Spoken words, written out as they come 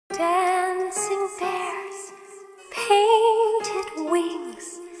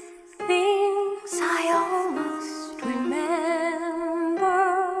wings, things I almost remember,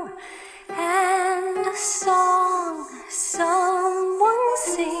 and a song someone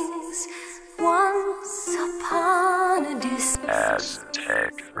sings once upon a distance.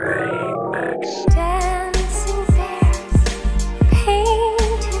 Asteknight. Dancing bears,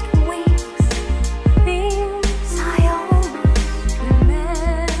 painted wings, things I almost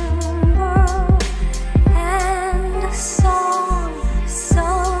remember, and a song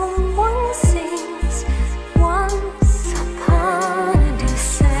someone sings once upon a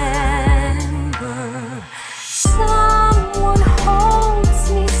December. Someone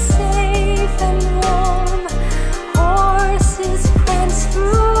holds me safe and warm. Horses prance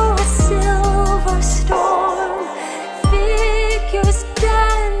through a silver storm. Figures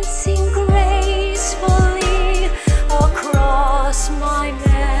dancing gracefully across my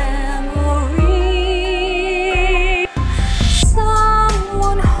memory.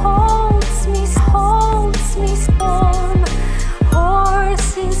 Someone holds me warm.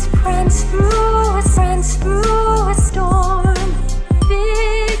 Horses prance through a storm.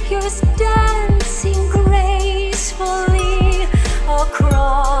 Figures dancing gracefully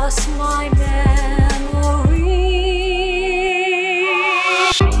across my memory.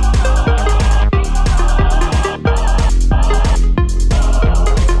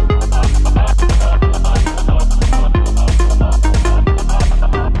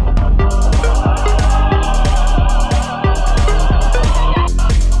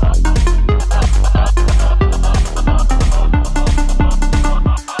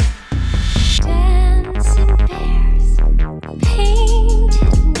 Dancing bears,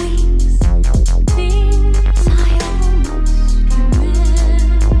 painted wings, things I almost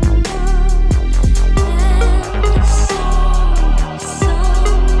remember, and a song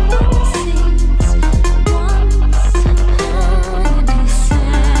someone sings once upon a December.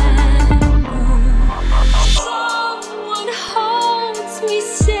 Someone holds me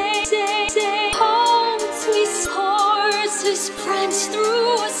holds me. Horses prance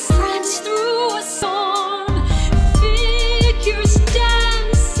through a storm. Figures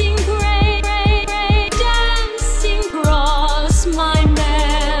dancing dancing across my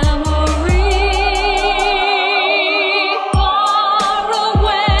memory. Far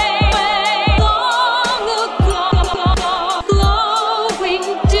away, long ago, glowing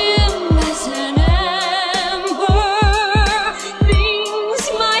dim as an ember. Things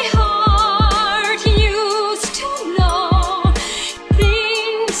my heart used to know,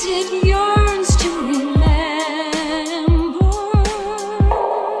 things it yearns to remember,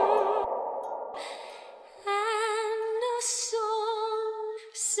 and a song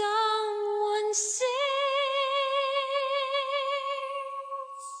someone sings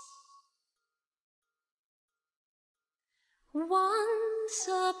once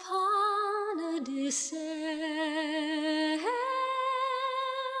upon a December.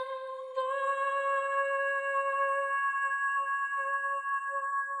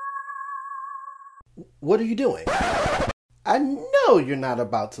 What are you doing? I know you're not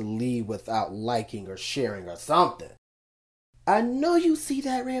about to leave without liking or sharing or something. I know you see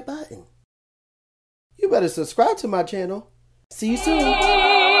that red button. You better subscribe to my channel. See you soon.